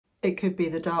it could be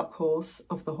the dark horse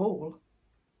of the haul.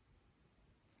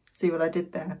 See what I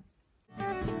did there?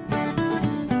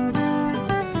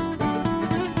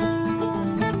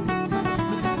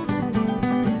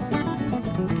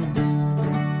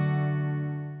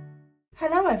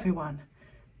 Hello everyone.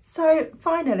 So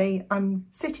finally I'm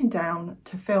sitting down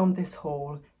to film this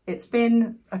haul. It's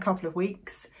been a couple of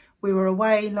weeks. We were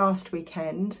away last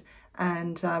weekend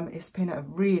and it's been a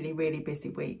really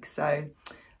busy week. So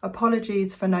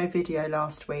apologies for no video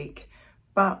last week,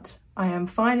 but I am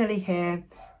finally here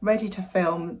ready to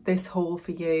film this haul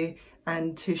for you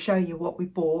and to show you what we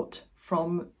bought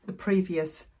from the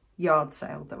previous yard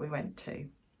sale that we went to.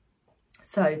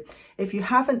 So if you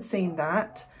haven't seen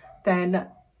that, then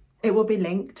it will be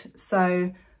linked.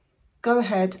 So go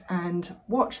ahead and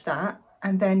watch that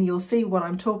and then you'll see what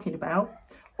I'm talking about.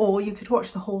 Or you could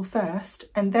watch the haul first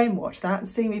and then watch that and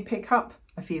see me pick up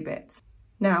a few bits.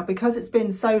 Now, because it's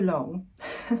been so long,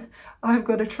 I've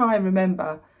got to try and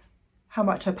remember how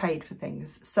much I paid for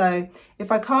things. So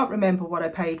if I can't remember what I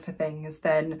paid for things,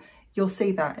 then you'll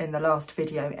see that in the last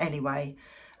video anyway.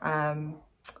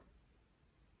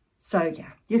 So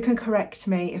yeah, you can correct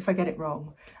me if I get it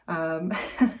wrong,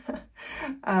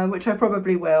 which I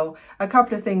probably will. A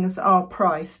couple of things are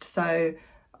priced, so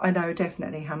I know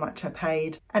definitely how much I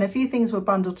paid. And a few things were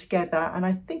bundled together, and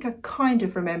I think I kind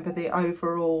of remember the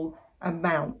overall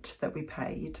amount that we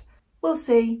paid. We'll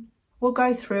see. We'll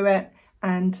go through it,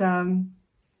 and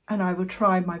I will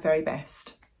try my very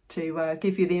best to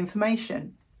give you the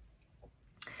information.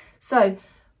 So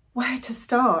where to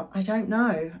start? I don't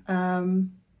know. I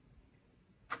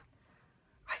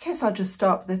guess I'll just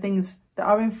start with the things that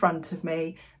are in front of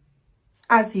me.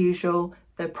 As usual,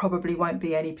 there probably won't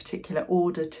be any particular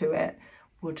order to it.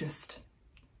 We'll just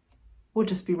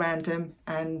be random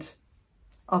and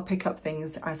I'll pick up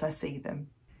things as I see them.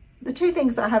 The two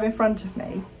things that I have in front of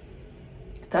me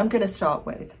that I'm going to start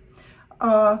with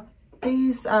are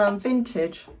these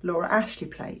vintage Laura Ashley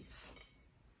plates.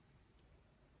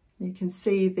 You can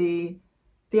see the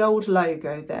old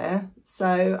logo there.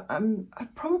 So I'm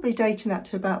probably dating that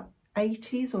to about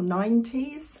 80s or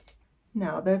 90s.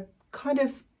 Now they're kind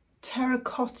of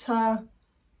terracotta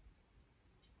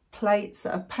plates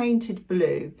that are painted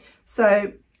blue.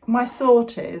 So my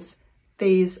thought is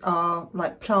these are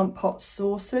like plant pot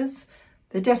saucers.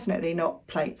 They're definitely not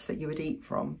plates that you would eat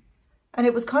from. And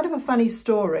it was kind of a funny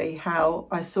story how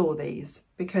I saw these,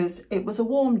 because it was a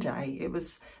warm day. It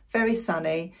was very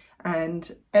sunny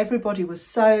and everybody was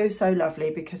so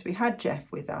lovely because we had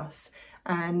Jeff with us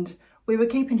and we were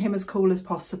keeping him as cool as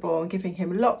possible and giving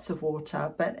him lots of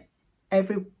water. But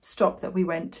every stop that we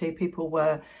went to, people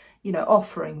were, you know,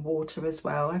 offering water as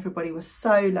well. Everybody was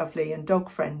so lovely and dog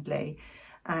friendly.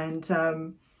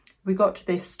 And we got to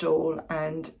this stall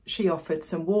and she offered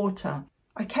some water.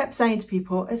 I kept saying to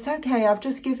people, it's okay, I've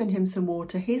just given him some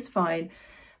water, he's fine.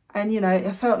 And, you know,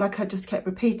 I felt like I just kept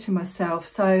repeating myself.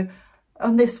 So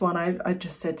on this one, I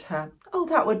just said to her, oh,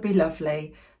 that would be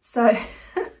lovely. So,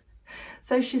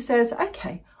 so she says,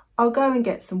 okay, I'll go and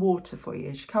get some water for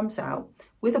you. She comes out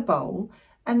with a bowl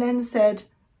and then said,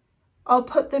 I'll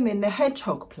put them in the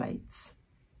hedgehog plates.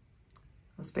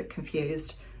 I was a bit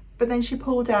confused, but then she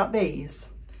pulled out these.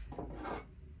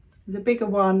 There's a bigger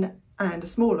one and a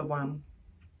smaller one.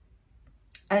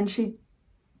 And she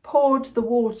poured the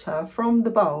water from the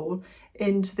bowl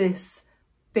into this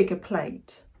bigger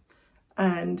plate.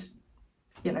 And,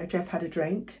 you know, Jeff had a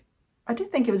drink. I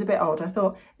did think it was a bit odd. I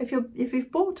thought, if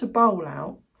you've bought a bowl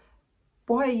out,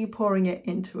 why are you pouring it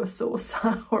into a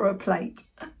saucer or a plate?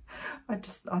 I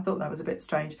thought that was a bit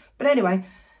strange. But anyway,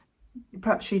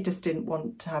 perhaps she just didn't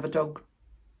want to have a dog,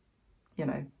 you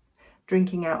know,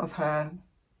 drinking out of her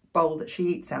bowl that she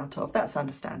eats out of. That's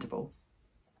understandable.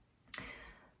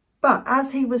 But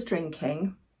as he was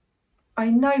drinking, I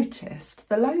noticed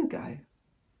the logo.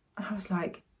 I was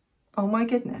like, oh my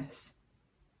goodness,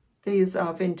 these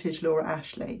are vintage Laura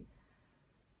Ashley.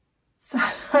 So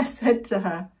I said to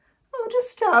her, oh,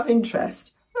 just out of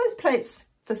interest, are those plates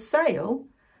for sale?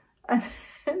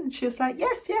 And she was like,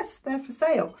 yes, they're for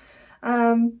sale.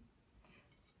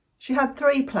 She had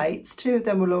 3 plates, 2 of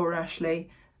them were Laura Ashley,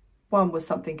 one was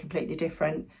something completely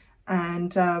different.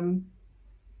 And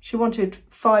she wanted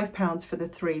 £5 for the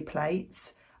 3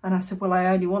 plates. And I said, well, I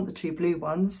only want the 2 blue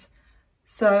ones.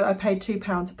 So I paid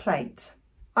 £2 a plate.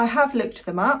 I have looked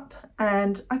them up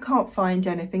and I can't find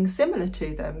anything similar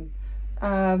to them.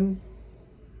 I'm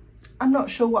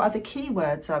not sure what other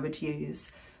keywords I would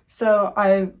use. So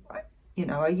I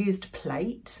used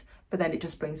plate, but then it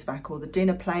just brings back all the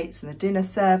dinner plates and the dinner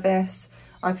service.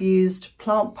 I've used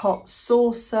plant pot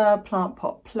saucer, plant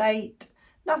pot plate,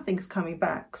 nothing's coming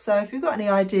back. So if you've got any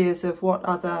ideas of what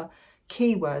other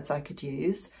keywords I could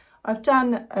use, I've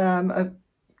done a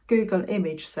Google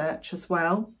image search as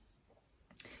well,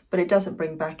 but it doesn't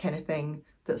bring back anything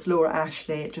that's Laura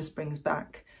Ashley. It just brings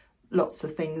back lots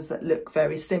of things that look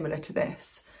very similar to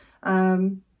this.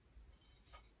 So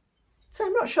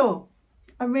I'm not sure.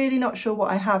 I'm really not sure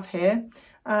what I have here.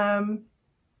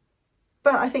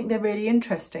 But I think they're really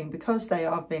interesting because they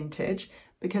are vintage,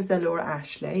 because they're Laura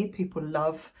Ashley. People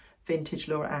love vintage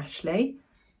Laura Ashley.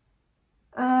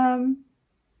 Yeah,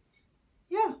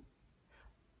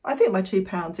 I think my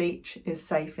 £2 each is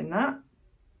safe in that.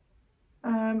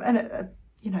 And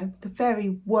you know, the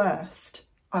very worst,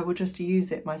 I will just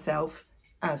use it myself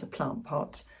as a plant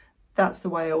pot. That's the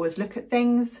way I always look at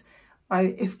things.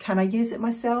 Can I use it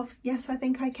myself? Yes, I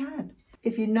think I can.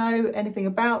 If you know anything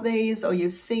about these or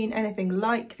you've seen anything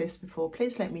like this before,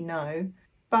 please let me know.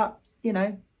 But, you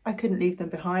know, I couldn't leave them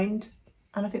behind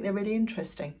and I think they're really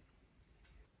interesting.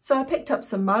 So I picked up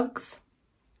some mugs.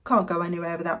 Can't go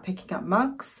anywhere without picking up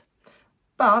mugs,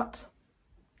 but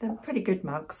they're pretty good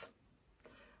mugs.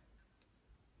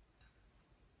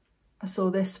 I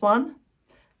saw this one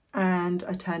and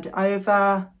I turned it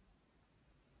over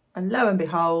and lo and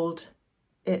behold,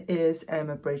 it is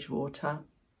Emma Bridgewater.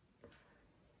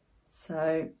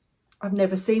 So I've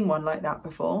never seen one like that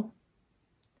before.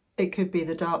 It could be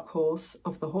the dark horse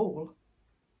of the haul.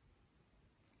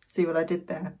 See what I did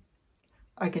there?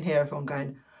 I can hear everyone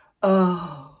going,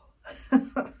 oh.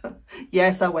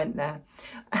 Yes, I went there.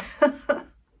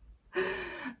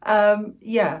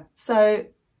 Yeah, so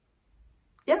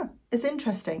yeah, it's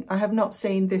interesting. I have not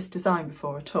seen this design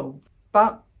before at all,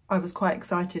 but I was quite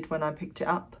excited when I picked it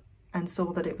up and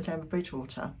saw that it was Emma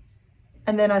Bridgewater.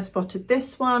 And then I spotted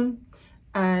this one,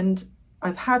 and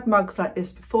I've had mugs like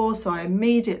this before, so I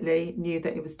immediately knew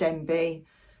that it was Denby,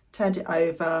 turned it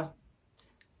over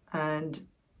and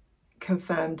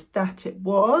confirmed that it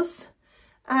was.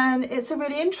 And it's a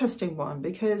really interesting one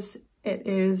because it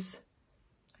is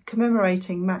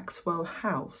commemorating Maxwell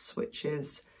House, which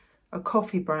is a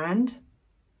coffee brand,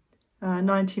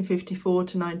 1954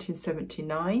 to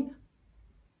 1979.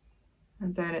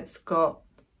 And then it's got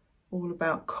all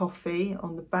about coffee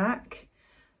on the back.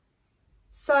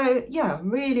 So yeah,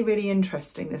 really, really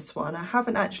interesting, this one. I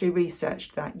haven't actually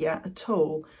researched that yet at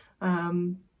all.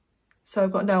 So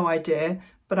I've got no idea,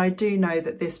 but I do know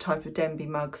that this type of Denby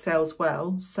mug sells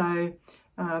well. So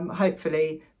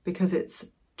hopefully, because it's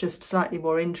just slightly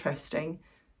more interesting,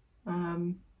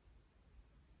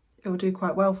 it will do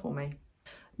quite well for me.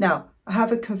 Now, I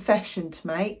have a confession to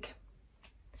make.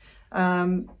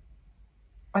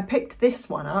 I picked this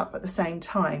one up at the same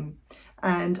time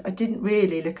and I didn't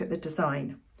really look at the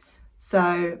design.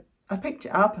 So I picked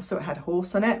it up, I saw it had a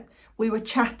horse on it. We were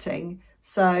chatting,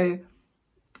 so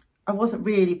I wasn't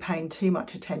really paying too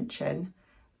much attention.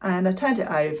 And I turned it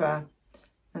over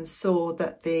and saw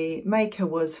that the maker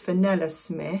was Fenella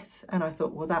Smith. And I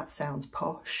thought, well, that sounds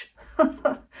posh.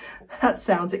 That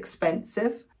sounds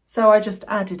expensive. So I just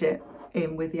added it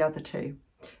in with the other two.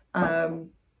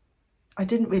 I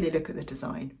didn't really look at the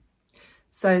design.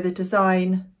 So the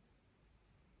design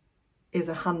is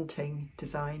a hunting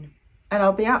design. And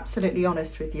I'll be absolutely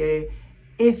honest with you,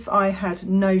 if I had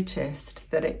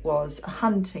noticed that it was a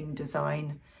hunting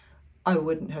design, I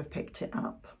wouldn't have picked it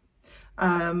up.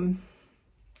 I'm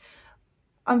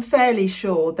fairly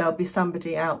sure there'll be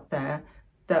somebody out there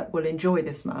that will enjoy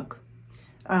this mug.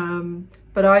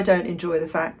 But I don't enjoy the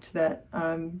fact that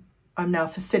I'm now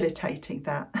facilitating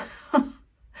that.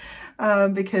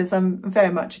 Because I'm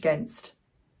very much against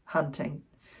hunting.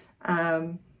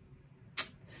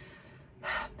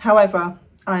 However,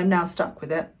 I am now stuck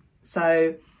with it,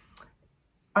 so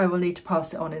I will need to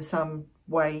pass it on in some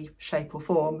way, shape or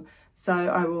form.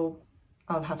 So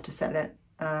I'll have to sell it.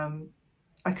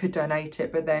 I could donate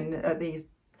it, but then at the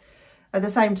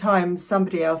same time,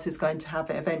 somebody else is going to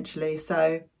have it eventually.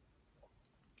 So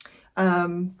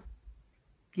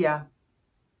yeah.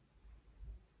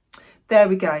 There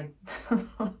we go.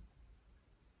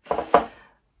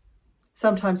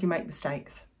 Sometimes you make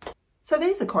mistakes. So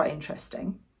these are quite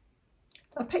interesting.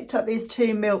 I picked up these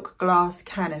two milk glass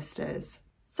canisters.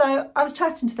 So I was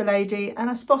chatting to the lady and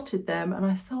I spotted them and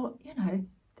I thought, you know,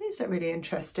 these are really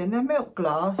interesting. They're milk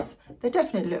glass. They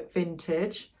definitely look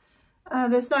vintage.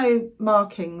 There's no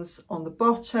markings on the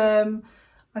bottom.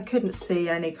 I couldn't see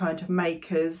any kind of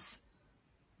maker's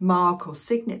mark or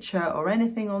signature or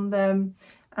anything on them.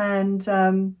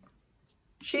 And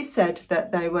she said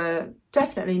that they were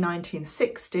definitely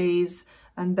 1960s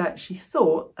and that she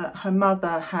thought that her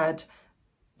mother had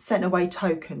sent away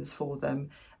tokens for them,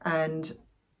 and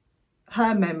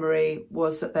her memory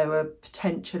was that they were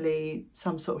potentially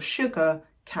some sort of sugar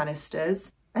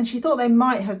canisters, and she thought they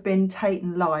might have been Tate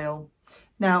and Lyle.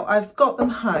 Now I've got them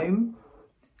home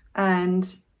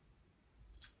and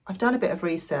I've done a bit of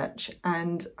research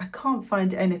and I can't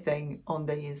find anything on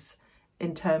these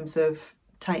in terms of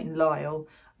Tate and Lyle.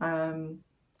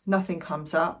 Nothing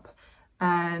comes up,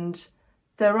 and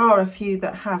there are a few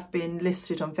that have been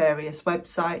listed on various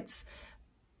websites,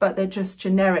 but they're just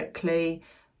generically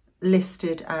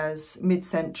listed as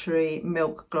mid-century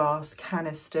milk glass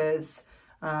canisters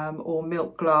or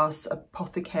milk glass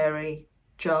apothecary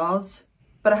jars.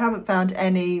 But I haven't found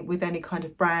any with any kind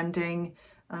of branding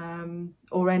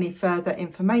or any further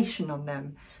information on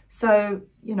them. So,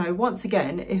 you know, once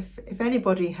again, if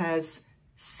anybody has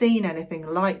seen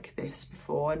anything like this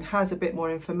before and has a bit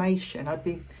more information, I'd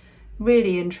be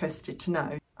really interested to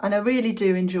know. And I really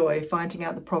do enjoy finding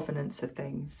out the provenance of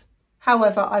things.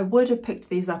 However, I would have picked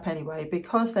these up anyway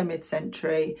because they're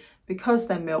mid-century, because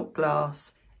they're milk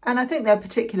glass, and I think they're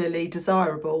particularly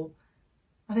desirable.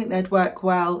 I think they'd work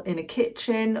well in a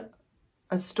kitchen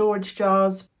as storage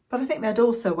jars, but I think they'd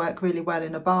also work really well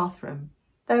in a bathroom.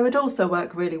 They would also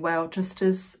work really well just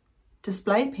as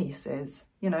display pieces,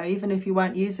 you know, even if you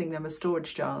weren't using them as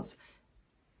storage jars.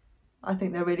 I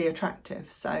think they're really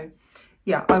attractive. So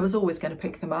yeah, I was always going to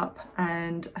pick them up,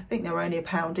 and I think they were only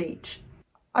 £1 each.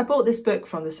 I bought this book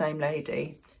from the same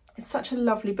lady. It's such a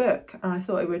lovely book, and I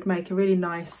thought it would make a really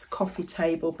nice coffee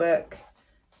table book.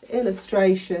 The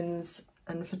illustrations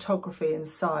and photography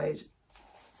inside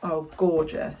are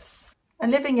gorgeous.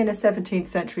 And living in a 17th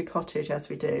century cottage as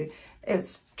we do,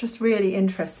 it's just really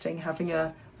interesting having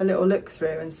a little look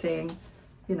through and seeing,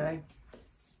 you know,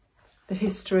 the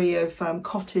history of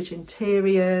cottage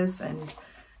interiors, and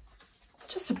it's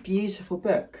just a beautiful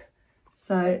book.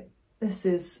 So this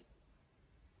is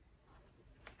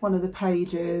one of the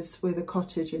pages with a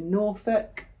cottage in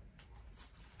Norfolk.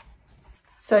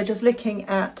 So just looking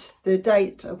at the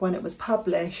date of when it was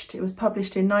published in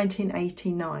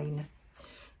 1989.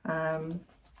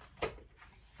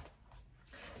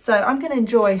 So I'm going to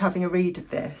enjoy having a read of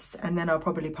this, and then I'll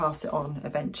probably pass it on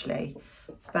eventually.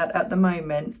 But at the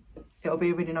moment, it'll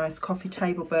be a really nice coffee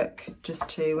table book just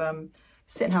to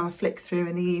sit and have a flick through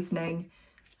in the evening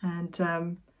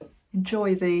and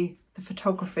enjoy the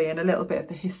photography and a little bit of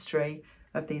the history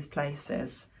of these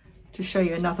places. To show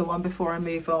you another one before I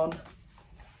move on.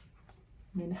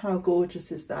 I mean, how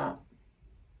gorgeous is that?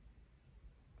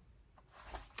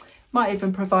 Might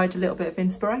even provide a little bit of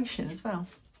inspiration as well.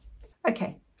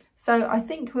 Okay, so I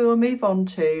think we will move on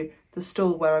to the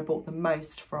stall where I bought the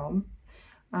most from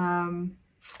and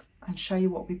show you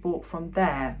what we bought from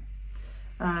there.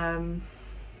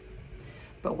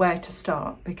 But where to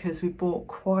start, because we bought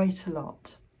quite a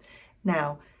lot.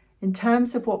 Now, in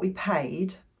terms of what we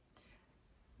paid,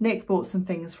 Nick bought some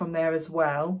things from there as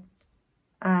well,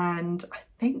 and I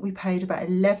think we paid about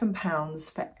 £11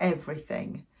 for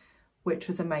everything, which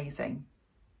was amazing.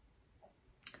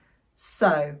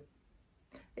 So,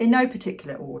 in no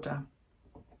particular order,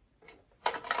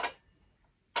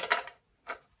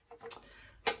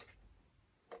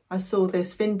 I saw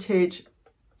this vintage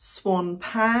swan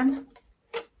pan.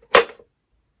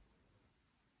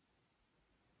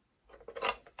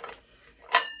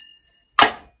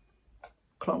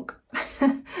 Clonk.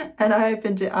 And I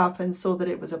opened it up and saw that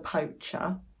it was a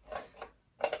poacher.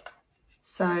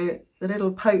 So the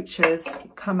little poachers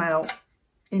come out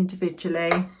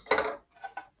individually,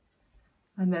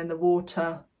 and then the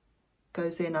water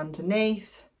goes in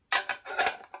underneath.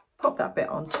 Pop that bit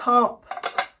on top,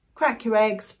 crack your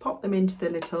eggs, pop them into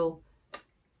the little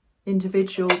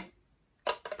individual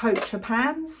poacher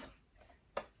pans.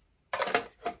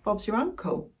 Bob's your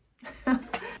uncle.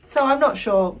 So I'm not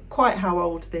sure quite how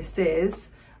old this is,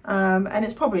 and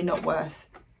it's probably not worth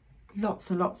lots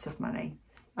and lots of money,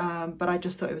 but I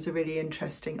just thought it was a really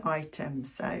interesting item,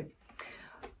 so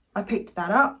I picked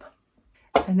that up.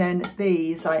 And then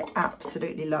these I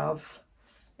absolutely love.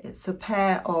 It's a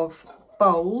pair of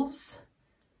bowls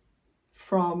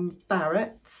from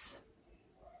Barrett's,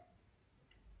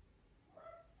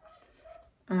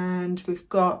 and we've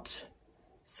got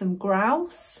some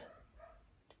grouse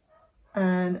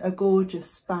and a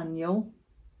gorgeous spaniel.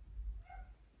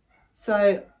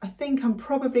 So I think I'm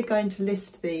probably going to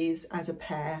list these as a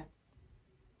pair.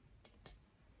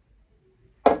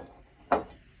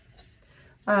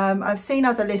 I've seen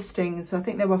other listings. I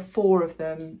think there were 4 of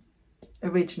them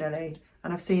originally,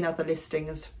 and I've seen other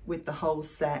listings with the whole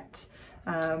set.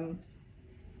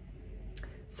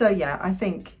 So yeah, I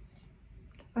think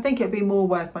it'd be more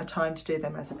worth my time to do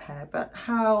them as a pair. But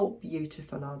how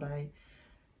beautiful are they?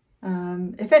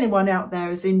 If anyone out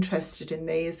there is interested in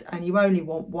these and you only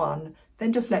want one,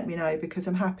 then just let me know, because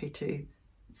I'm happy to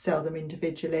sell them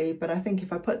individually. But I think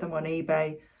if I put them on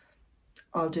eBay,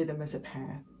 I'll do them as a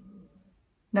pair.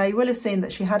 Now, you will have seen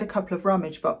that she had a couple of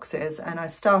rummage boxes, and I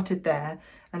started there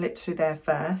and looked through there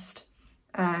first.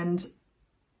 And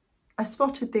I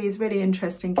spotted these really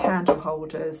interesting candle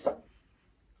holders.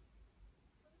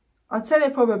 I'd say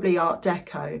they're probably Art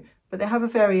Deco, but they have a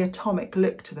very atomic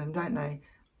look to them, don't they?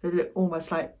 They look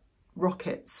almost like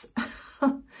rockets.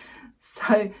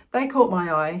 So they caught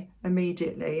my eye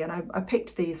immediately, and I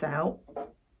picked these out.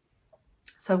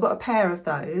 So I've got a pair of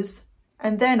those.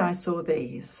 And then I saw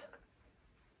these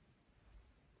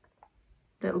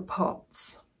little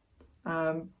pots,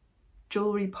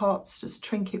 jewellery pots, just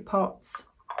trinket pots.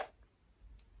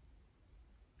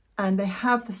 And they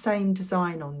have the same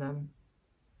design on them.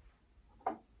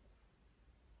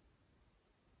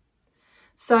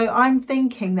 So I'm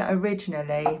thinking that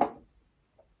originally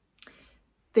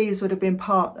these would have been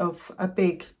part of a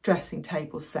big dressing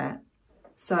table set.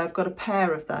 So I've got a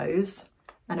pair of those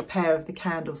and a pair of the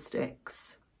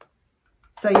candlesticks.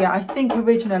 So yeah, I think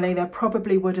originally there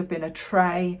probably would have been a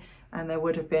tray, and there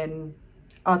would have been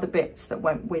other bits that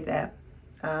went with it.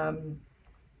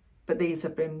 But these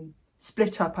have been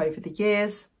split up over the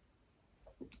years.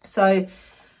 So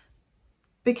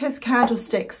because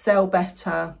candlesticks sell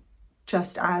better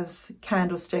just as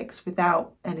candlesticks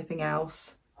without anything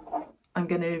else, I'm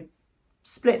going to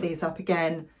split these up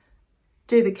again,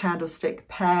 do the candlestick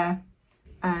pair,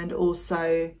 and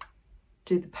also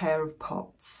do the pair of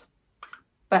pots.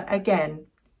 But again,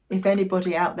 if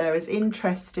anybody out there is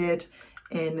interested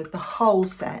in the whole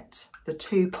set, the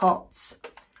 2 pots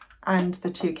and the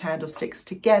 2 candlesticks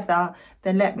together,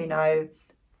 then let me know.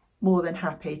 More than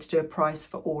happy to do a price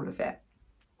for all of it.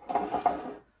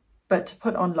 But to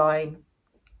put online,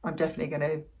 I'm definitely going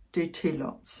to do 2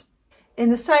 lots. In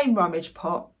the same rummage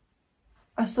pot,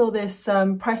 I saw this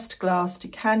pressed glass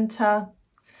decanter,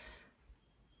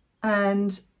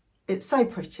 and it's so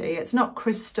pretty. It's not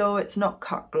crystal, it's not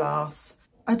cut glass.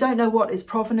 I don't know what its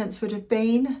provenance would have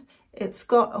been. It's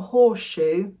got a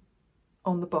horseshoe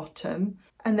on the bottom,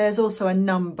 and there's also a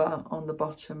number on the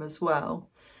bottom as well.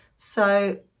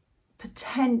 So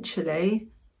potentially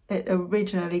it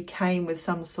originally came with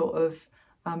some sort of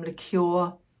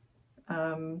liqueur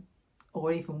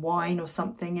or even wine or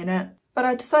something in it. But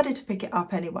I decided to pick it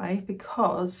up anyway,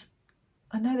 because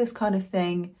I know this kind of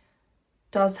thing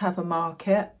does have a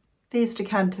market. These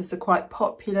decanters are quite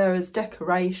popular as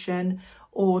decoration,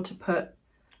 or to put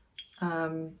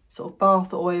sort of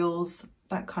bath oils,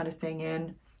 that kind of thing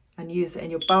in, and use it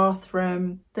in your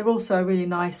bathroom. They're also a really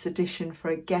nice addition for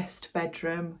a guest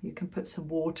bedroom. You can put some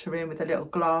water in with a little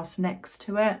glass next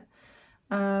to it,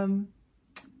 or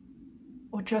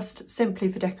just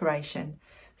simply for decoration.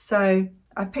 So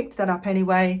I picked that up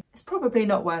anyway. It's probably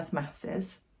not worth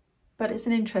masses, but it's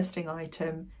an interesting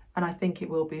item, and I think it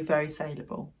will be very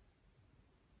saleable.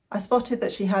 I spotted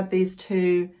that she had these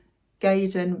 2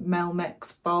 Gaydon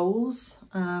Melmex bowls.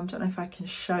 Don't know if I can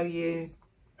show you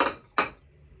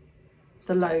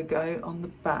the logo on the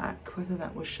back, whether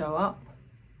that will show up.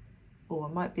 Oh, I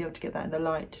might be able to get that in the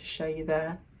light to show you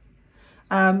there.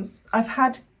 I've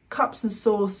had cups and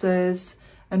saucers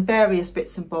and various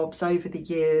bits and bobs over the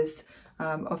years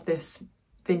of this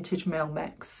vintage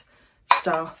Melmex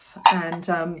stuff,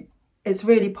 and it's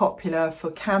really popular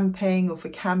for camping or for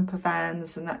camper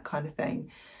vans and that kind of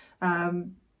thing.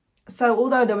 So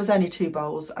although there was only 2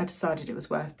 bowls, I decided it was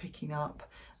worth picking up.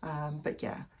 But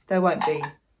yeah, there won't be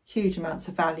huge amounts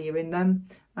of value in them.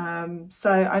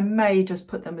 So I may just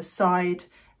put them aside.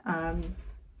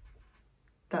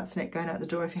 That's Nick going out the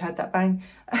door if you heard that bang.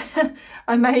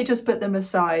 I may just put them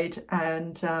aside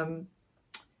and,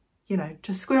 you know,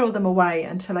 just squirrel them away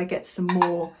until I get some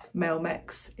more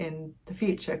Melmex in the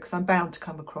future, because I'm bound to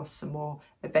come across some more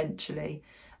eventually.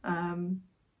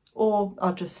 Or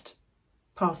I'll just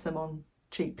pass them on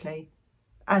cheaply.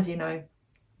 As you know,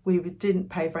 we didn't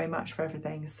pay very much for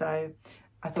everything, so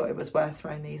I thought it was worth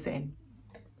throwing these in.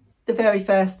 The very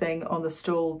first thing on the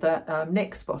stall that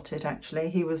Nick spotted, actually,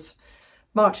 he was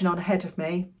marching on ahead of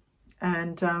me,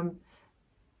 and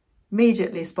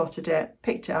immediately spotted it,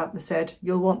 picked it up and said,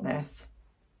 "You'll want this."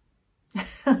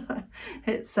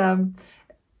 It's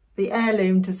the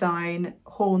heirloom design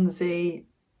Hornsey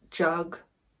jug,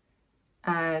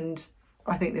 and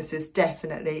I think this is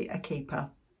definitely a keeper.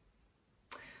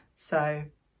 So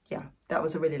yeah, that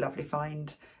was a really lovely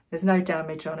find. There's no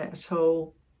damage on it at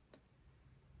all.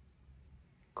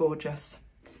 Gorgeous.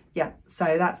 Yeah,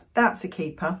 so that's a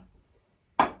keeper.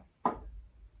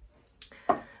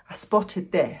 I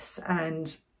spotted this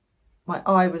and my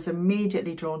eye was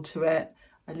immediately drawn to it.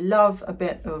 I love a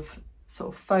bit of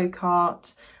sort of folk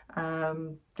art.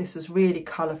 This is really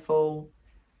colourful,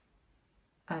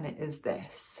 and it is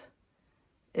this.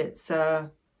 It's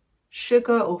a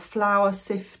sugar or flour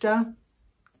sifter,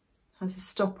 has a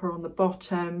stopper on the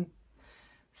bottom.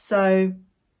 So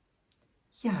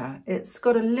yeah, it's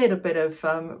got a little bit of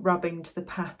rubbing to the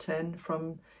pattern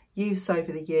from use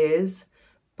over the years,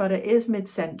 but it is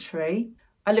mid-century.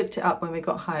 I looked it up when we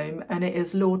got home, and it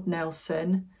is Lord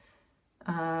Nelson.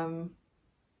 Trying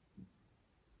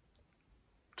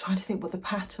to think what the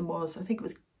pattern was. I think it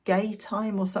was Gay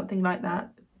Time or something like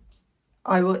that.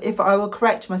 I will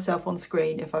correct myself on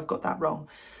screen if I've got that wrong.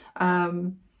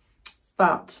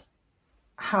 But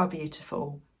how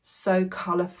beautiful, so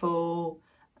colourful,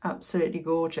 absolutely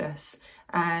gorgeous.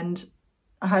 And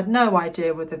I had no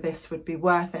idea whether this would be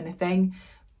worth anything,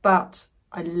 but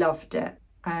I loved it,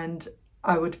 and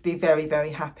I would be very,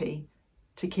 very happy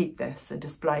to keep this and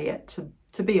display it,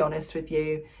 to be honest with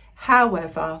you.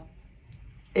 However,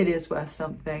 it is worth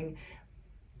something.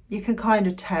 You can kind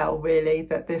of tell really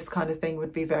that this kind of thing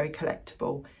would be very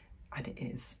collectible, and it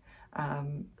is.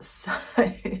 So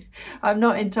I'm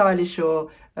not entirely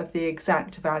sure of the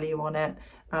exact value on it,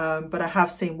 but I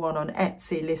have seen one on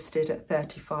Etsy listed at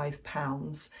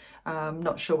 £35.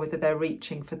 Not sure whether they're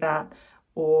reaching for that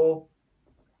or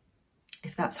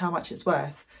if that's how much it's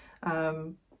worth.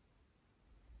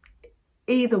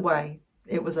 Either way,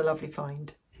 it was a lovely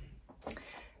find.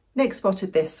 Next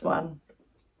spotted this one,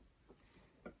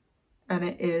 and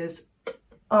it is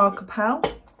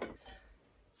Archipel.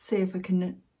 See if I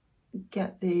can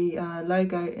get the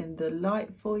logo in the light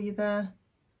for you there.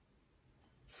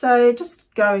 So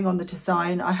just going on the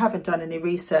design, I haven't done any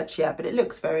research yet, but it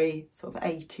looks very sort of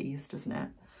 80s, doesn't it?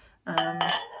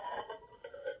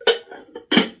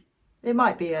 It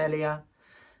might be earlier,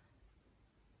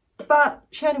 but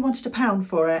she only wanted £1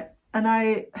 for it, and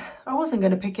I wasn't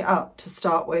going to pick it up to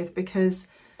start with, because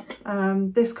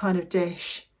this kind of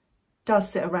dish does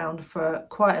sit around for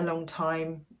quite a long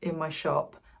time in my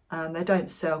shop. They don't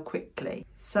sell quickly,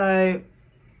 so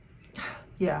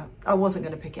yeah, I wasn't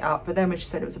going to pick it up. But then when she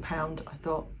said it was £1, I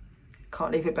thought,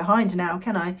 can't leave it behind now,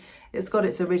 can I? It's got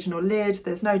its original lid,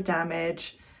 there's no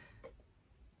damage.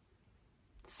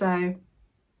 So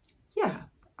yeah,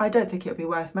 I don't think it'll be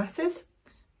worth masses,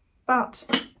 but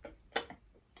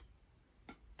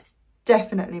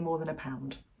definitely more than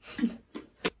 £1.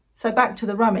 So back to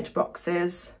the rummage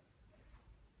boxes.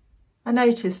 I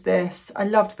noticed this. I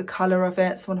loved the colour of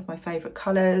it. It's one of my favourite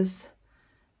colours.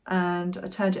 And I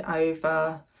turned it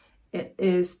over. It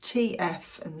is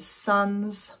TF and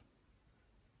Sons.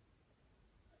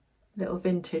 Little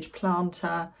vintage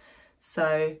planter.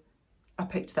 So I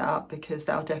picked that up because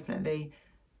that'll definitely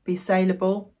be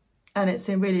saleable. And it's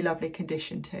in really lovely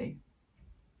condition too.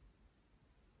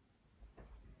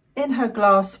 In her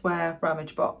glassware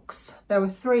rummage box, there were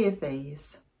 3 of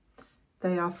these.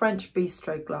 They are French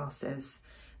bistro glasses.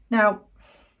 Now,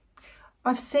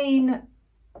 I've seen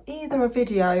either a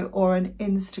video or an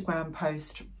Instagram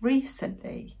post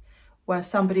recently where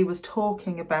somebody was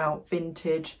talking about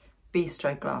vintage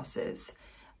bistro glasses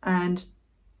and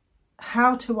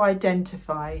how to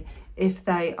identify if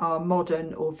they are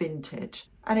modern or vintage.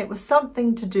 And it was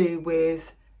something to do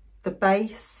with the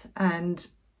base and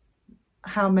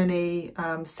how many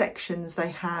sections they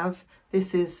have.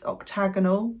 This is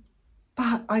octagonal,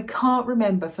 but I can't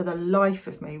remember for the life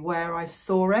of me where I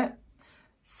saw it.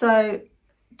 So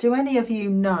do any of you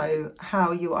know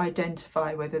how you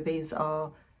identify whether these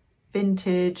are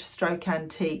vintage stroke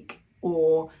antique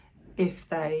or if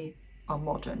they are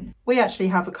modern? We actually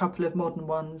have a couple of modern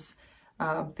ones.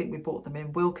 I think we bought them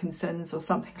in Wilkinson's or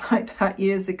something like that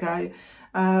years ago.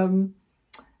 And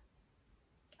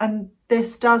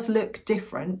this does look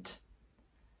different,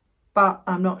 but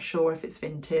I'm not sure if it's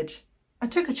vintage. I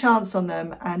took a chance on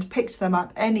them and picked them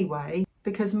up anyway,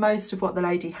 because most of what the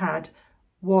lady had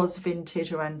was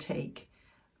vintage or antique.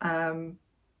 So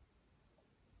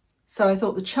I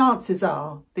thought the chances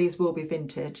are these will be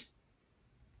vintage.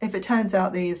 If it turns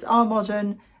out these are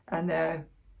modern and they're,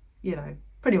 you know,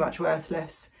 pretty much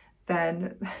worthless,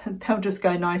 then they'll just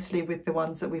go nicely with the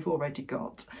ones that we've already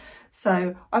got.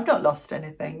 So I've not lost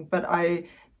anything, but I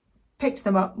picked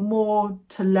them up more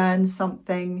to learn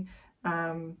something.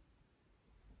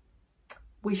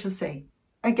 We shall see.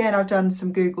 Again, I've done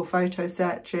some Google photo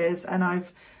searches and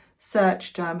I've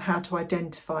searched how to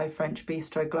identify French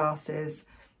bistro glasses.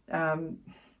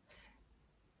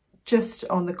 Just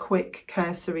on the quick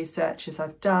cursory searches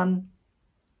I've done,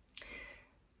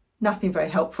 nothing very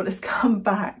helpful has come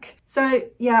back. So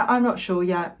yeah, I'm not sure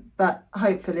yet, but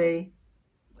hopefully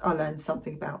I'll learn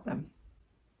something about them.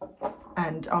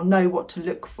 and I'll know what to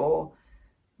look for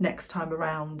next time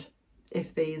around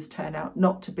if these turn out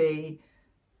not to be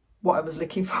what I was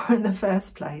looking for in the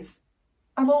first place.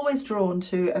 I'm always drawn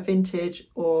to a vintage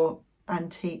or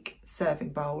antique serving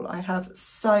bowl. I have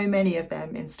so many of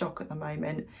them in stock at the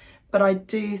moment, but I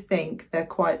do think they're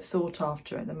quite sought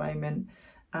after at the moment,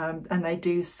 and they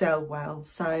do sell well,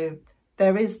 so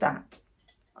there is that.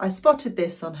 I spotted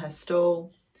this on her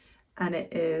stall, and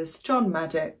it is John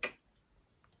Maddock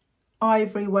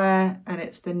ivoryware, and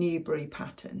it's the Newbury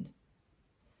pattern.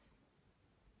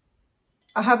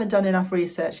 I haven't done enough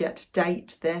research yet to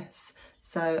date this,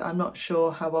 so I'm not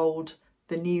sure how old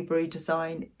the Newbury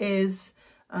design is,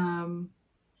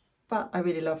 but I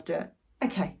really loved it.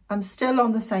 Okay, I'm still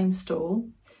on the same stall,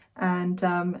 and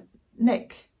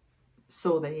Nick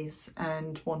saw these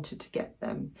and wanted to get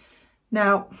them.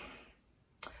 Now,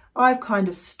 I've kind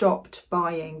of stopped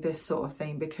buying this sort of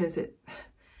thing because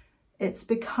it's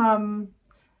become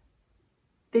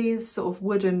these sort of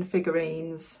wooden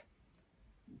figurines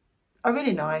are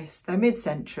really nice. They're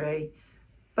mid-century,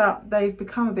 but they've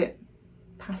become a bit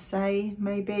passé,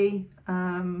 maybe.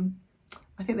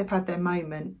 I think they've had their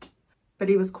moment, but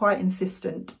he was quite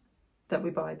insistent that we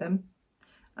buy them.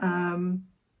 And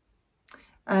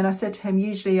I said to him,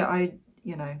 usually I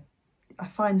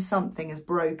find something is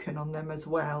broken on them as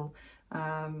well.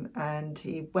 And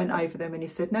he went over them and he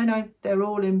said, no, they're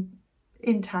all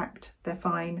intact, they're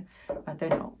fine. They're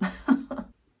not.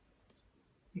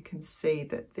 You can see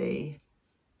that the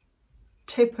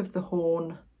tip of the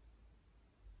horn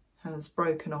has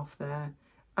broken off there.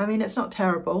 I mean, it's not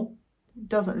terrible, it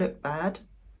doesn't look bad,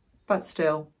 but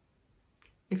still,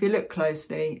 if you look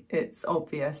closely, it's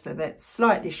obvious that it's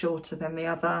slightly shorter than the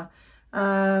other.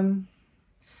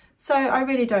 So I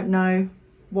really don't know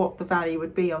what the value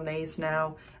would be on these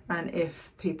now, and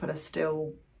if people are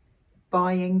still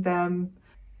buying them.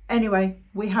 Anyway,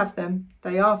 we have them,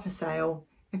 they are for sale.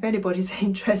 If anybody's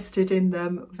interested in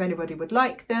them, if anybody would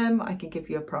like them, I can give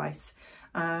you a price.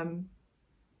 And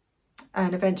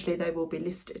eventually they will be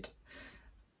listed.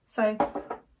 So,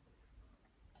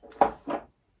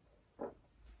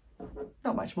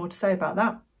 not much more to say about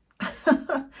that.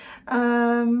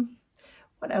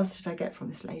 What else did I get from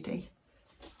this lady?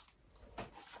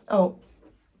 Oh,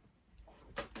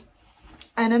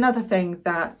 and another thing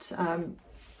that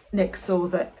Nick saw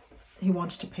that he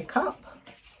wanted to pick up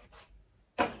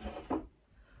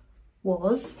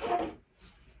was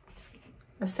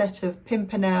a set of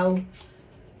Pimpernel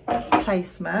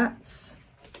placemats.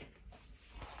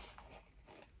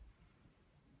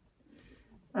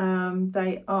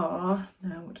 They are,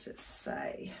 now what does it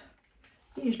say?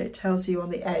 Usually it tells you on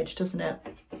the edge, doesn't it,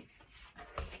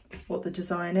 what the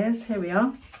design is. Here we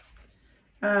are.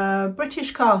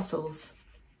 British castles.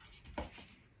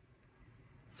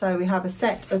 So we have a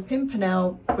set of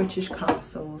Pimpernel British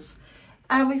castles.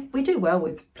 And we do well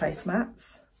with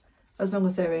placemats, as long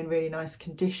as they're in really nice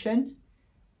condition.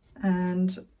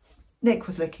 And Nick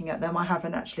was looking at them. I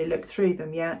haven't actually looked through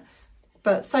them yet,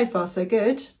 but so far so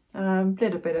good.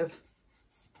 Little bit of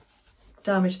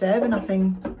damage there, but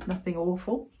nothing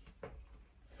awful.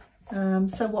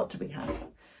 So what do we have?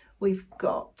 We've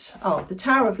got, the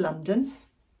Tower of London.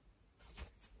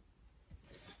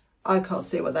 I can't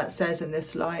see what that says in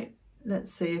this light.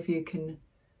 Let's see if you can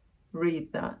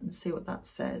read that and see what that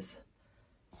says.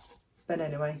 But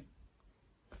anyway,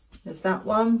 there's that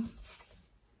one.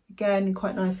 Again,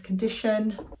 quite nice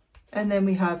condition. And then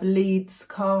we have Leeds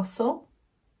Castle.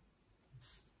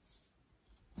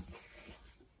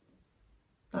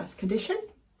 Nice condition.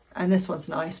 And this one's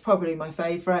nice, probably my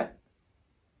favourite.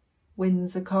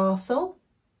 Windsor Castle.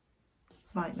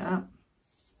 Like that.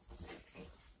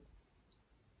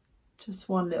 Just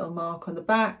one little mark on the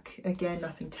back. Again,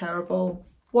 nothing terrible.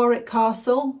 Warwick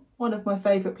Castle, one of my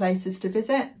favourite places to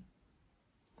visit.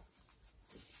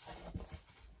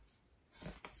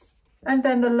 And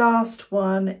then the last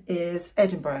one is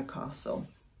Edinburgh Castle.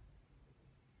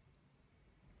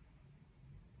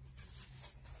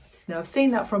 Now I've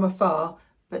seen that from afar,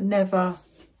 but never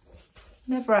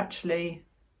actually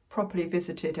properly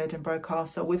visited Edinburgh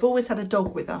Castle. We've always had a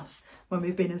dog with us when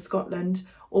we've been in Scotland,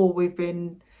 or we've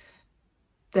been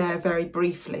there very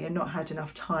briefly and not had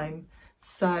enough time.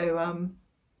 So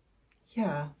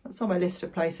yeah, that's on my list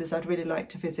of places I'd really like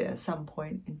to visit at some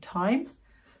point in time.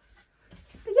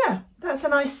 But yeah, that's a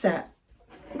nice set.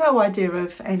 No idea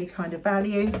of any kind of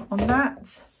value on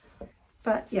that,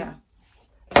 but yeah,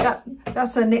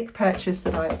 that's a Nick purchase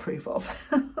that I approve of.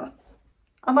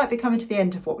 I might be coming to the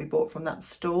end of what we bought from that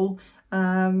stall.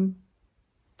 I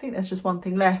think there's just one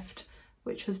thing left,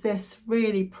 which was this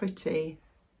really pretty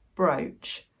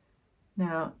brooch.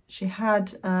 Now, she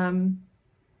had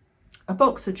a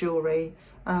box of jewellery,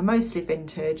 mostly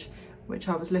vintage, which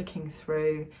I was looking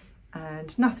through,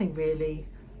 and nothing really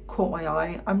caught my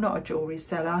eye. I'm not a jewellery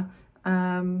seller,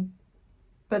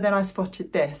 but then I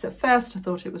spotted this. At first I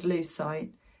thought it was lucite.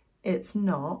 It's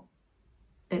not.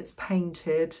 It's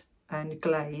painted and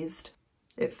glazed.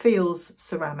 It feels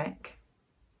ceramic,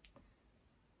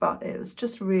 but it was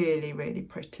just really, really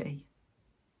pretty.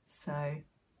 So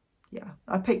yeah,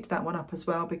 I picked that one up as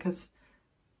well because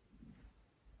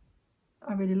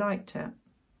I really liked it.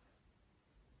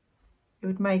 It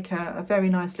would make a very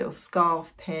nice little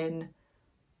scarf pin,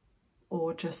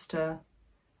 or just a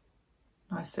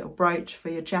nice little brooch for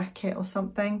your jacket or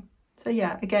something. So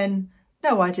yeah, again,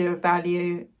 no idea of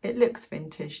value. It looks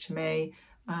vintage to me,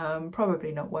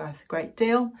 probably not worth a great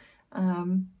deal.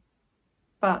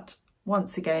 But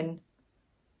once again,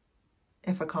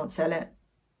 if I can't sell it,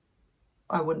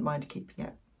 I wouldn't mind keeping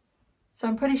it. So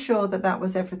I'm pretty sure that that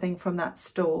was everything from that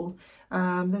stall.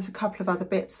 There's a couple of other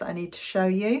bits that I need to show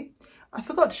you. I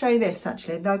forgot to show you this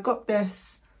actually. I got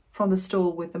this from the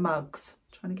stall with the mugs.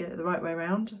 Trying to get it the right way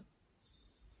around.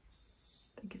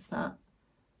 I think it's that.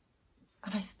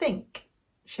 And I think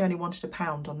she only wanted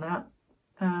 £1 on that.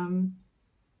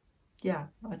 Yeah,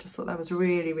 I just thought that was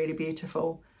really, really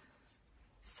beautiful.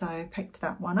 So I picked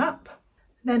that one up.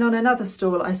 Then on another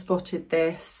stall I spotted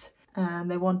this, and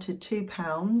they wanted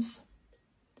 £2.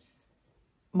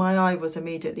 My eye was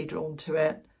immediately drawn to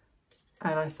it,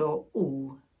 and I thought,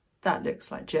 ooh, that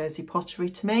looks like Jersey pottery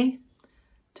to me.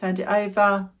 Turned it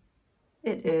over.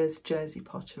 It is Jersey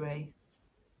pottery.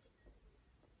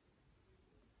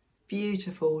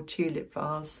 Beautiful tulip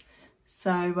vase.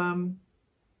 So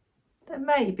there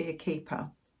may be a keeper,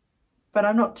 but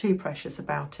I'm not too precious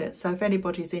about it. So if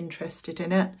anybody's interested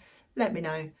in it, let me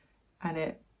know. And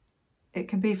it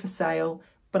can be for sale,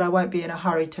 but I won't be in a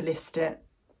hurry to list it.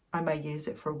 I may use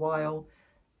it for a while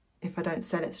if I don't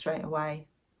sell it straight away.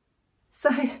 So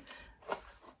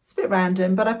it's a bit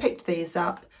random, but I picked these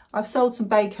up. I've sold some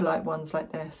Bakelite ones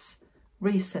like this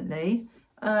recently,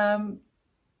 and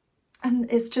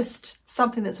it's just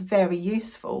something that's very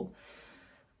useful.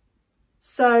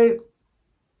 So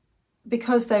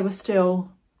because they were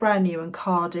still brand new and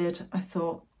carded, I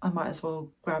thought I might as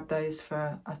well grab those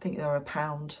for, I think they were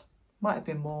 £1, might have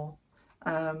been more.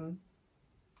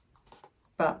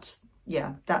 But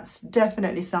yeah, that's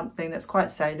definitely something that's quite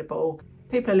saleable.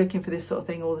 People are looking for this sort of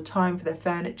thing all the time for their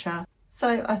furniture.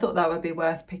 So I thought that would be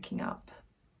worth picking up.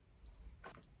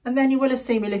 And then you will have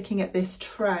seen me looking at this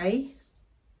tray.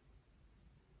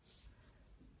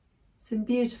 It's in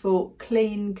beautiful,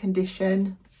 clean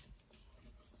condition.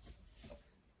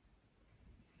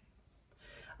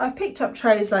 I've picked up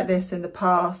trays like this in the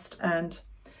past, and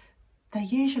they're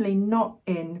usually not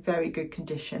in very good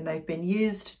condition. They've been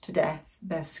used to death.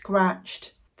 They're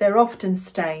scratched. They're often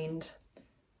stained.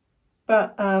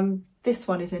 But this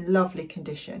one is in lovely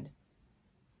condition.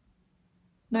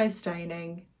 No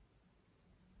staining,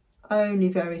 only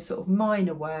very sort of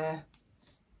minor wear.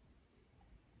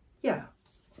 Yeah,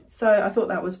 so I thought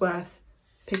that was worth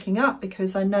picking up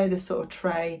because I know this sort of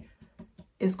tray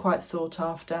is quite sought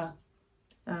after.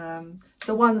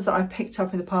 The ones that I've picked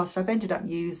up in the past I've ended up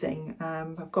using.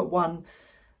 I've got one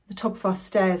at the top of our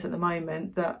stairs at the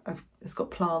moment that it's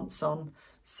got plants on,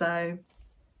 so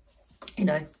you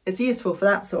know, it's useful for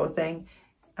that sort of thing,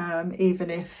 even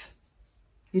if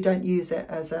you don't use it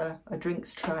as a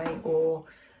drinks tray or,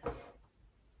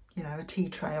 you know, a tea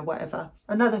tray or whatever.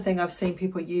 Another thing I've seen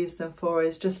people use them for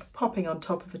is just popping on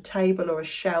top of a table or a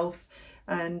shelf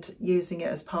and using it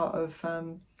as part of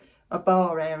a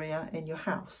bar area in your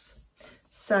house.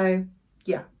 So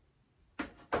yeah,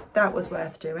 that was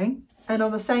worth doing. And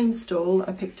on the same stall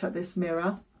I picked up this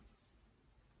mirror.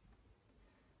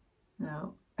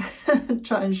 Now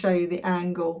try and show you the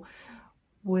angle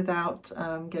without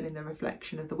getting the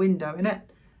reflection of the window in it,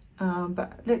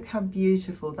 but look how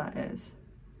beautiful that is.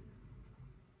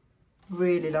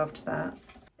 Really loved that.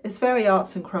 It's very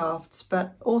arts and crafts,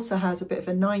 but also has a bit of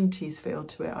a 90s feel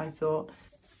to it, I thought,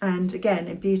 and again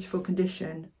in beautiful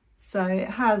condition. So it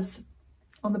has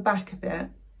on the back of it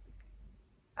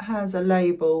has a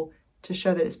label to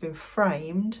show that it's been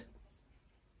framed.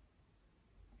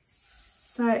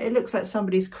 So it looks like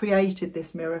somebody's created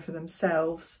this mirror for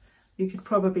themselves. You could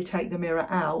probably take the mirror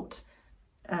out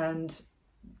and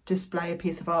display a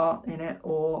piece of art in it,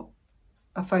 or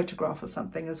a photograph or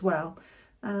something as well.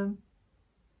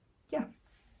 Yeah,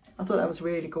 I thought that was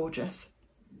really gorgeous.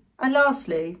 And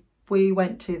lastly, we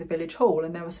went to the village hall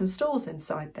and there were some stalls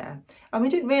inside there. And we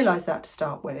didn't realise that to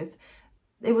start with.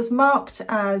 It was marked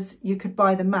as you could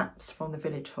buy the maps from the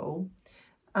village hall.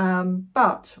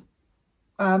 But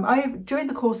during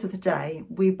the course of the day,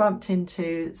 we bumped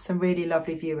into some really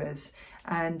lovely viewers,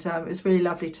 and it was really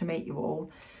lovely to meet you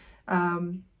all.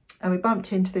 And we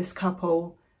bumped into this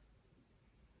couple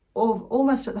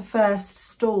almost at the first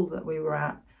stall that we were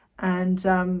at,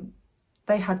 and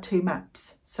they had 2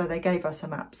 maps, so they gave us a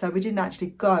map. So we didn't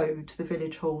actually go to the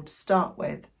village hall to start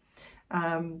with.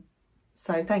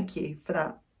 So thank you for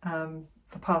that,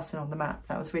 for passing on the map.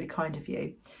 That was really kind of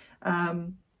you.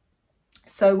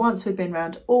 So once we'd been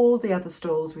around all the other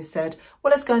stalls, we said,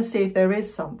 well, let's go and see if there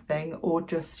is something, or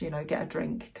just, you know, get a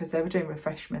drink, because they were doing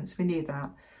refreshments. We knew that.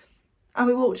 And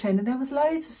we walked in and there was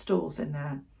loads of stalls in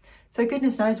there. So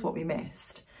goodness knows what we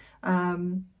missed.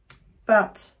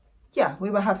 But yeah, we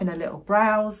were having a little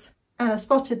browse, and I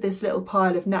spotted this little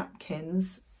pile of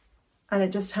napkins, and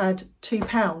it just had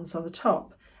 £2 on the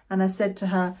top. And I said to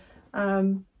her,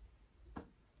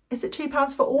 is it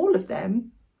 £2 for all of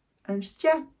them? And she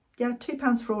said, yeah,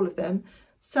 £2 for all of them.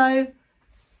 So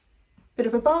bit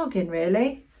of a bargain,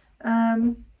 really.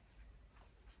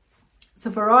 It's a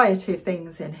variety of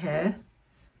things in here.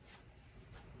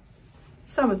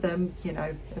 Some of them, you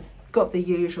know, have got the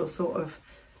usual sort of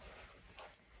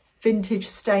vintage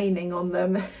staining on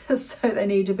them, so they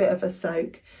need a bit of a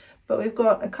soak. But we've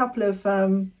got a couple of,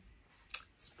 I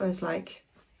suppose, like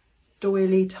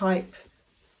doily type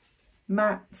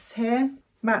mats here.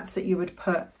 Mats that you would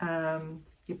put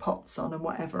your pots on and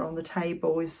whatever on the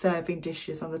table, with serving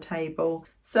dishes on the table.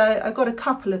 So I got a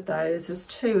couple of those. There's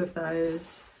 2 of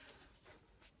those.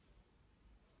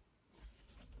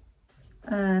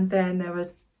 And then there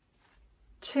were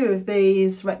 2 of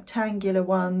these rectangular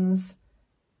ones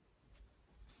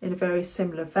in a very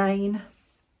similar vein.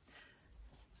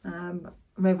 I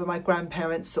remember my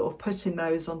grandparents sort of putting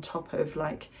those on top of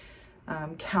like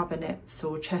cabinets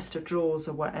or chest of drawers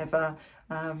or whatever,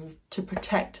 to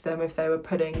protect them if they were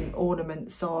putting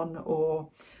ornaments on, or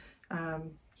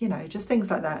you know, just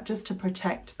things like that, just to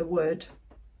protect the wood.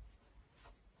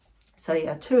 So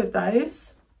yeah, 2 of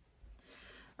those.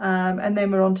 And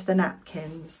then we're on to the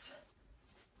napkins.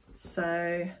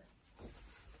 So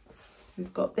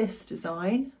we've got this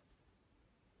design,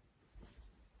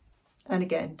 and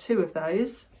again 2 of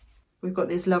those. We've got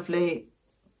these lovely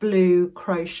blue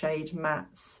crocheted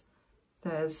mats.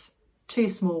 There's 2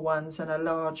 small ones and a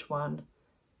large one.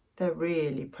 They're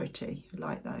really pretty. I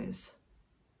like those.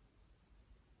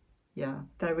 Yeah,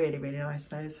 they're really, really nice,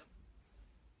 those.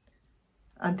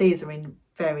 And these are in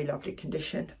very lovely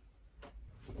condition.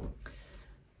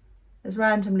 There's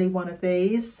randomly one of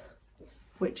these,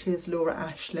 which is Laura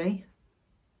Ashley.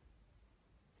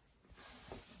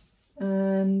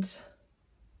 And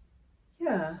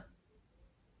yeah,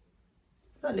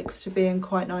 that looks to be in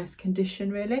quite nice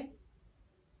condition, really.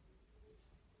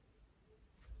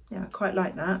 Yeah, I quite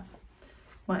like that.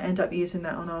 Might end up using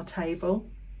that on our table.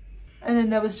 And then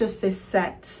there was just this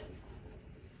set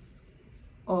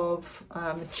of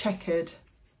checkered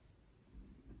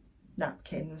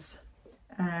napkins,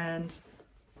 and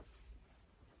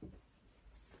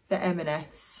the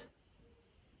M&S.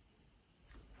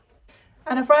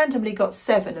 And I've randomly got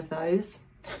 7 of those.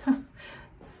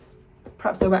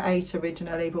 Perhaps there were 8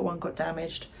 originally, but one got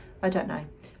damaged. I don't know.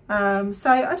 So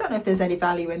I don't know if there's any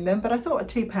value in them, but I thought at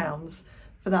 £2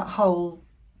 for that whole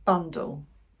bundle,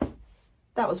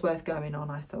 that was worth going on,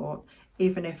 I thought,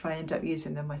 even if I end up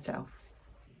using them myself.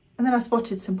 And then I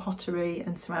spotted some pottery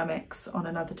and ceramics on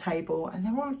another table, and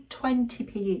they were all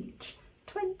 20p each.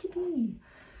 20p.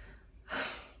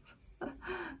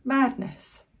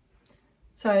 Madness.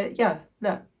 So yeah,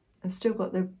 look, I've still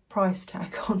got the price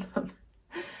tag on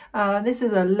them. This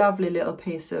is a lovely little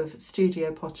piece of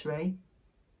studio pottery,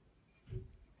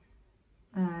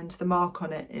 and the mark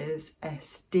on it is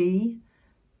SD,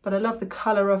 but I love the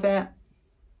colour of it.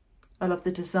 I love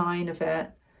the design of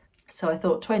it. So I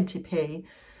thought 20p,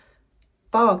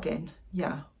 bargain.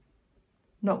 Yeah,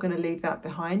 not going to leave that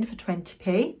behind for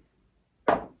 20p.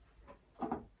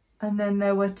 And then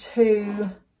there were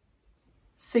 2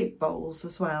 soup bowls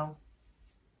as well,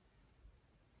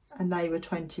 and they were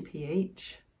 20p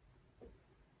each.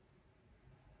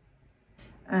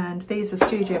 And these are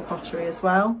studio pottery as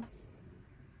well.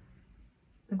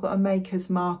 They've got a maker's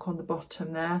mark on the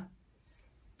bottom there.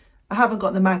 I haven't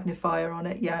got the magnifier on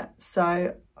it yet,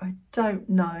 so I don't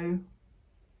know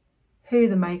who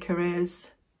the maker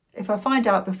is. If I find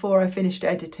out before I finished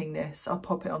editing this, I'll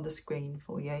pop it on the screen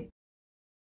for you.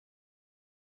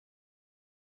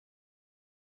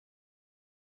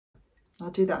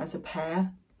 I'll do that as a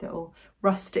pair, little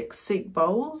rustic soup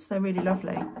bowls. They're really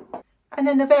lovely. And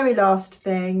then the very last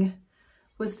thing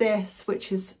was this,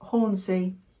 which is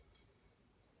Hornsey.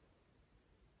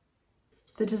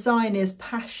 The design is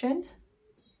Passion,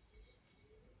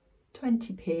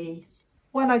 20p.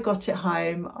 When I got it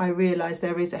home, I realised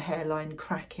there is a hairline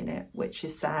crack in it, which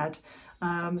is sad.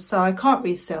 So I can't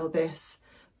resell this,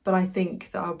 but I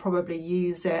think that I'll probably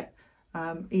use it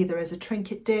either as a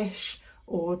trinket dish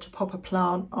or to pop a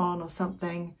plant on or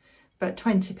something. But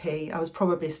 20p, I was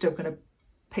probably still going to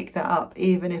pick that up,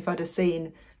 even if I'd have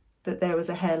seen that there was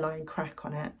a hairline crack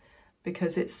on it,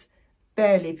 because it's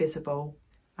barely visible.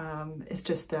 It's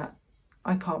just that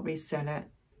I can't resell it.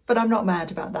 But I'm not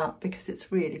mad about that because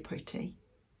it's really pretty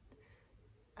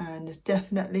and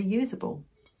definitely usable.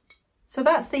 So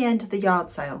that's the end of the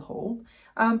yard sale haul.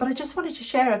 But I just wanted to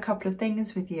share a couple of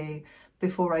things with you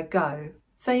before I go.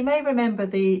 So you may remember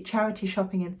the charity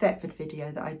shopping in Thetford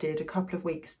video that I did a couple of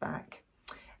weeks back.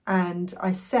 And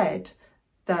I said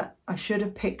that I should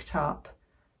have picked up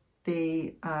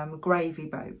the gravy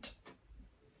boat.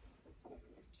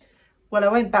 Well, I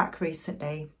went back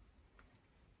recently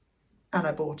and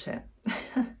I bought it.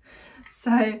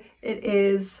 So it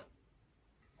is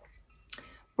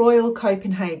Royal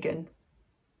Copenhagen.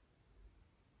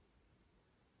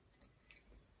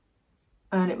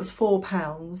 And it was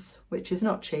 £4, which is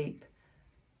not cheap,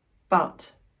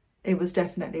 but it was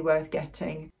definitely worth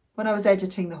getting. When I was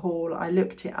editing the haul, I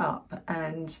looked it up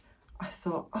and I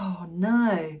thought, oh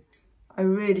no, I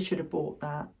really should have bought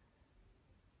that.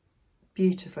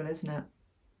 Beautiful, isn't it?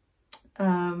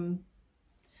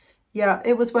 Yeah,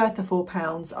 it was worth the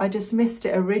 £4. I dismissed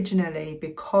it originally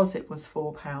because it was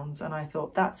 £4 and I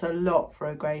thought that's a lot for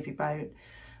a gravy boat.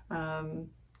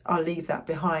 I'll leave that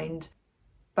behind.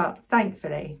 But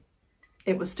thankfully,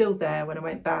 it was still there when I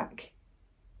went back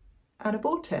and I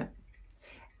bought it.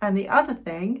 And the other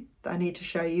thing that I need to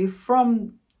show you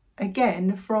from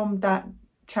that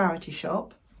charity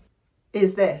shop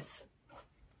is this.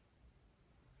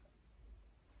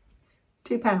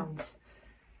 £2.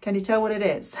 Can you tell what it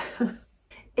is?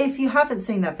 If you haven't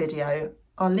seen that video,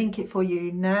 I'll link it for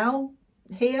you now,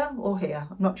 here or here,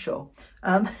 I'm not sure.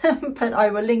 But I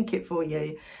will link it for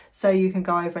you so you can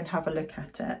go over and have a look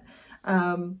at it.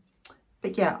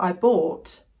 But yeah, I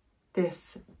bought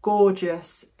this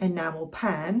gorgeous enamel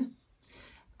pan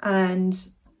and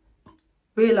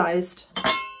realised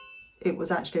it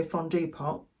was actually a fondue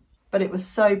pot, but it was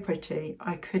so pretty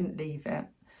I couldn't leave it.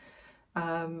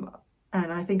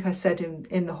 And I think I said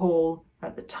in the haul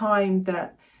at the time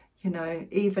that, you know,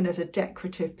 even as a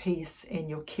decorative piece in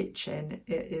your kitchen,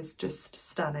 it is just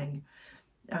stunning.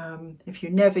 If you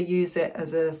never use it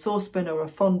as a saucepan or a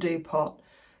fondue pot,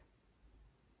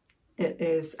 it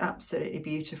is absolutely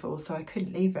beautiful. So I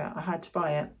couldn't leave it. I had to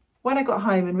buy it. When I got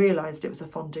home and realised it was a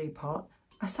fondue pot,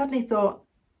 I suddenly thought,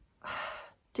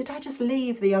 did I just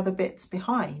leave the other bits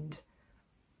behind?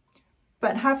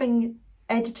 But having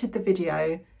edited the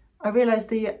video, I realised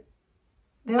the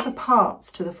other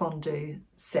parts to the fondue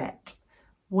set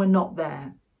were not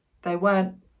there. They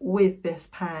weren't with this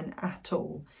pan at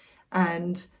all.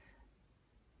 And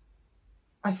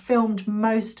I filmed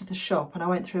most of the shop and I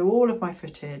went through all of my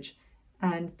footage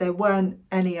and there weren't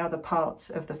any other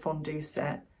parts of the fondue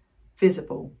set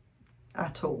visible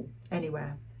at all,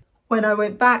 anywhere. When I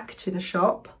went back to the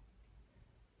shop,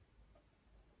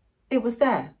 it was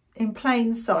there in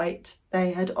plain sight.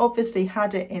 They had obviously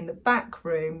had it in the back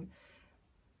room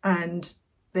and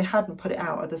they hadn't put it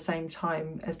out at the same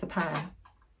time as the pan.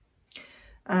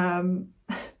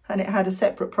 And it had a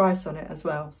separate price on it as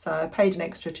well. So I paid an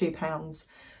extra £2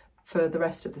 for the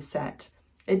rest of the set.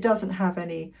 It doesn't have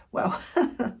any, well,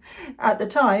 at the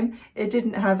time, it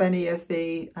didn't have any of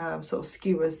the sort of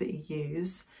skewers that you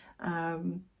use.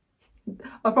 I'll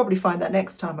probably find that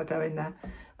next time I go in there.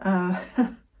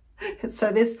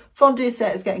 So this fondue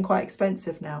set is getting quite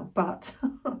expensive now, but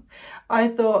I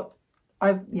thought,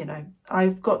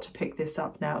 I've got to pick this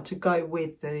up now to go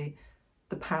with the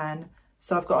pan.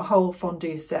 So I've got a whole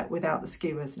fondue set without the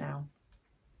skewers now.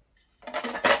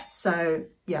 So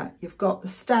yeah, you've got the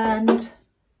stand,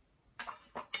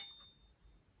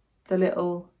 the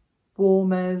little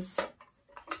warmers.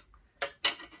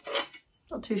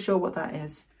 Not too sure what that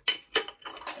is.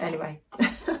 Anyway,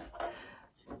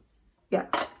 yeah.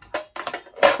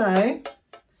 So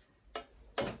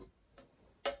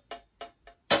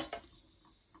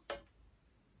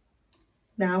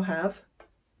now have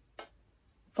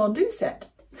fondue set.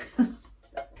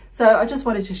 So I just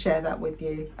wanted to share that with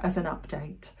you as an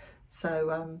update.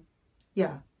 So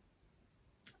yeah,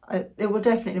 it will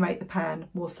definitely make the pan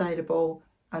more saleable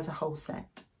as a whole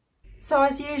set. So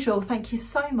as usual, thank you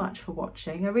so much for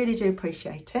watching. I really do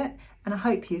appreciate it and I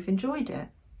hope you've enjoyed it.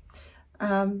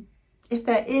 If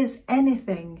there is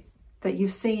anything that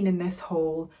you've seen in this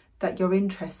haul that you're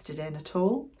interested in at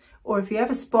all, or if you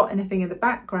ever spot anything in the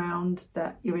background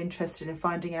that you're interested in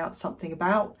finding out something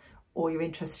about, or you're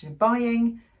interested in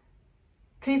buying,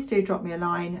 please do drop me a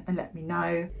line and let me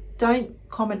know. Don't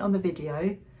comment on the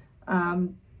video.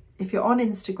 If you're on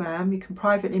Instagram, you can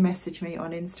privately message me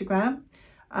on Instagram.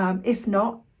 If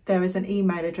not, there is an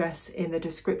email address in the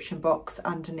description box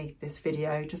underneath this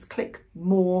video. Just click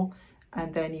more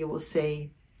and then you will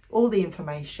see all the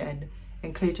information,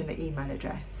 including the email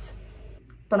address.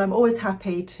 But I'm always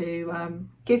happy to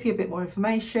give you a bit more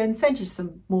information, send you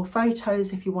some more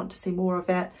photos if you want to see more of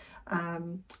it,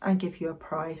 and give you a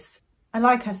price. And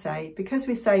like I say, because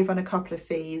we save on a couple of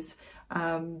fees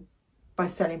by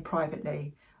selling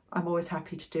privately, I'm always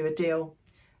happy to do a deal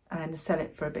and sell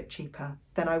it for a bit cheaper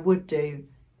than I would do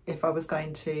if I was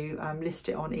going to list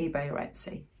it on eBay or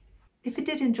Etsy. If you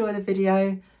did enjoy the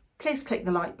video, please click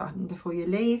the like button before you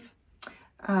leave.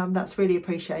 That's really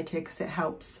appreciated because it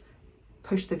helps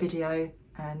push the video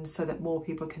and so that more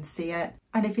people can see it.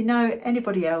 And if you know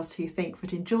anybody else who you think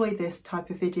would enjoy this type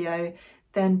of video,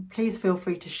 then please feel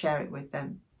free to share it with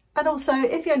them. And also,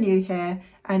 if you're new here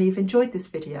and you've enjoyed this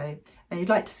video and you'd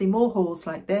like to see more hauls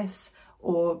like this,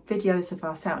 or videos of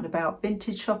us out and about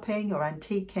vintage shopping or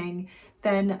antiquing,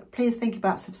 then please think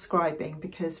about subscribing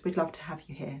because we'd love to have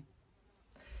you here.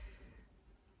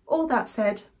 All that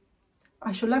said,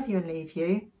 I shall love you and leave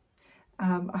you.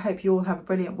 I hope you all have a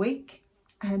brilliant week,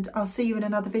 and I'll see you in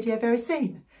another video very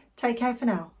soon. Take care for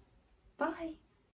now. Bye.